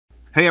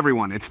Hey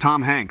everyone, it's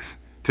Tom Hanks.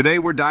 Today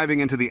we're diving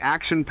into the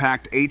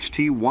action-packed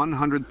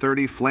HT-130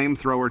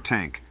 Flamethrower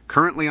tank,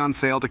 currently on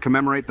sale to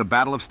commemorate the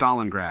Battle of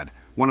Stalingrad,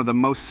 one of the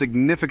most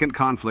significant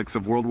conflicts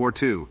of World War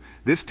II.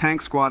 This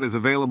tank squad is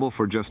available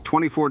for just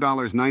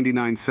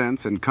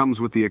 $24.99 and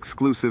comes with the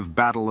exclusive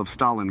Battle of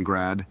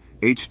Stalingrad,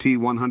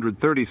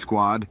 HT-130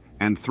 squad,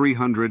 and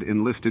 300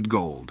 enlisted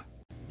gold.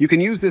 You can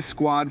use this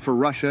squad for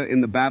Russia in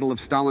the Battle of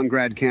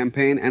Stalingrad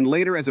campaign and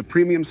later as a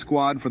premium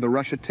squad for the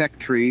Russia tech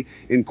tree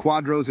in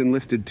Quadro's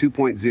Enlisted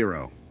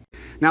 2.0.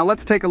 Now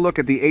let's take a look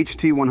at the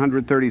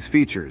HT-130's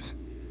features.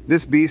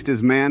 This beast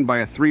is manned by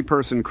a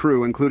three-person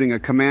crew including a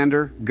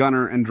commander,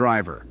 gunner, and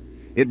driver.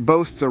 It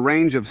boasts a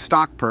range of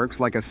stock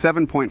perks like a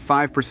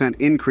 7.5%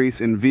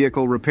 increase in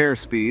vehicle repair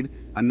speed,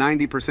 a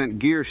 90%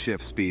 gear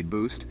shift speed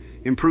boost,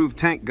 improved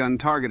tank gun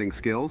targeting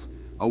skills,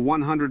 a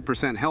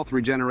 100% health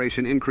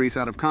regeneration increase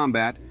out of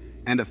combat,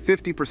 and a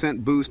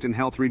 50% boost in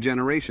health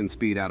regeneration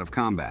speed out of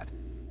combat.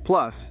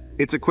 Plus,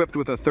 it's equipped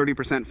with a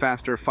 30%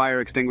 faster fire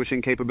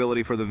extinguishing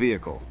capability for the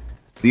vehicle.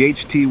 The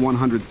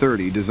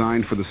HT-130,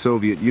 designed for the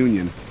Soviet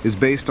Union, is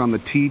based on the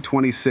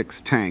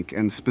T-26 tank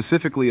and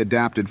specifically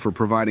adapted for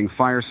providing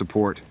fire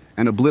support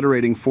and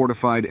obliterating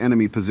fortified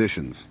enemy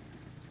positions.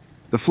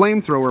 The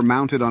flamethrower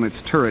mounted on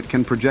its turret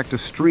can project a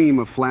stream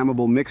of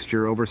flammable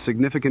mixture over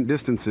significant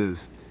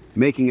distances,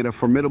 making it a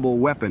formidable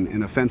weapon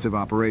in offensive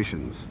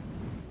operations.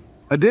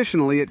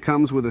 Additionally, it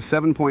comes with a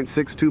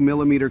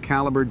 7.62mm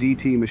caliber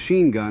DT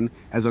machine gun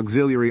as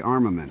auxiliary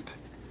armament.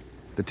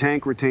 The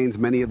tank retains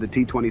many of the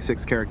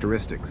T-26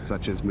 characteristics,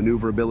 such as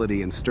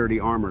maneuverability and sturdy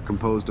armor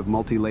composed of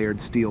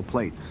multi-layered steel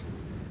plates.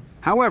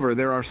 However,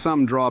 there are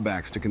some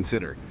drawbacks to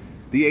consider.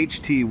 The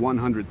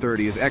HT-130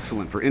 is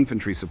excellent for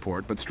infantry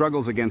support, but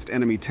struggles against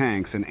enemy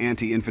tanks and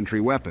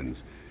anti-infantry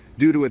weapons.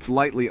 Due to its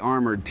lightly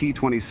armored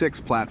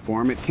T-26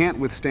 platform, it can't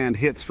withstand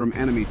hits from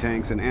enemy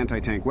tanks and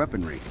anti-tank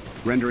weaponry,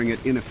 rendering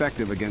it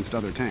ineffective against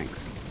other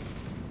tanks.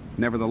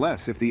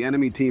 Nevertheless, if the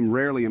enemy team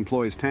rarely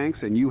employs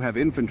tanks and you have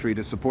infantry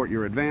to support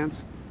your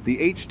advance,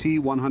 the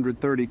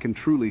HT-130 can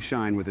truly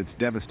shine with its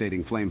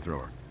devastating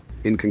flamethrower.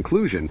 In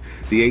conclusion,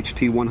 the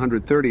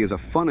HT-130 is a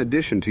fun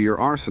addition to your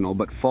arsenal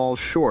but falls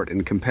short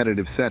in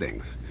competitive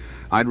settings.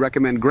 I'd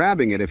recommend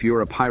grabbing it if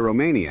you're a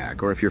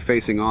pyromaniac or if you're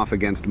facing off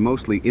against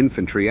mostly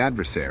infantry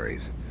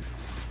adversaries.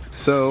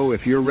 So,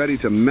 if you're ready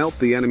to melt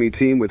the enemy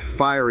team with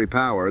fiery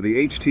power,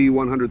 the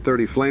HT-130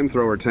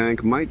 flamethrower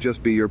tank might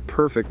just be your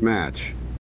perfect match.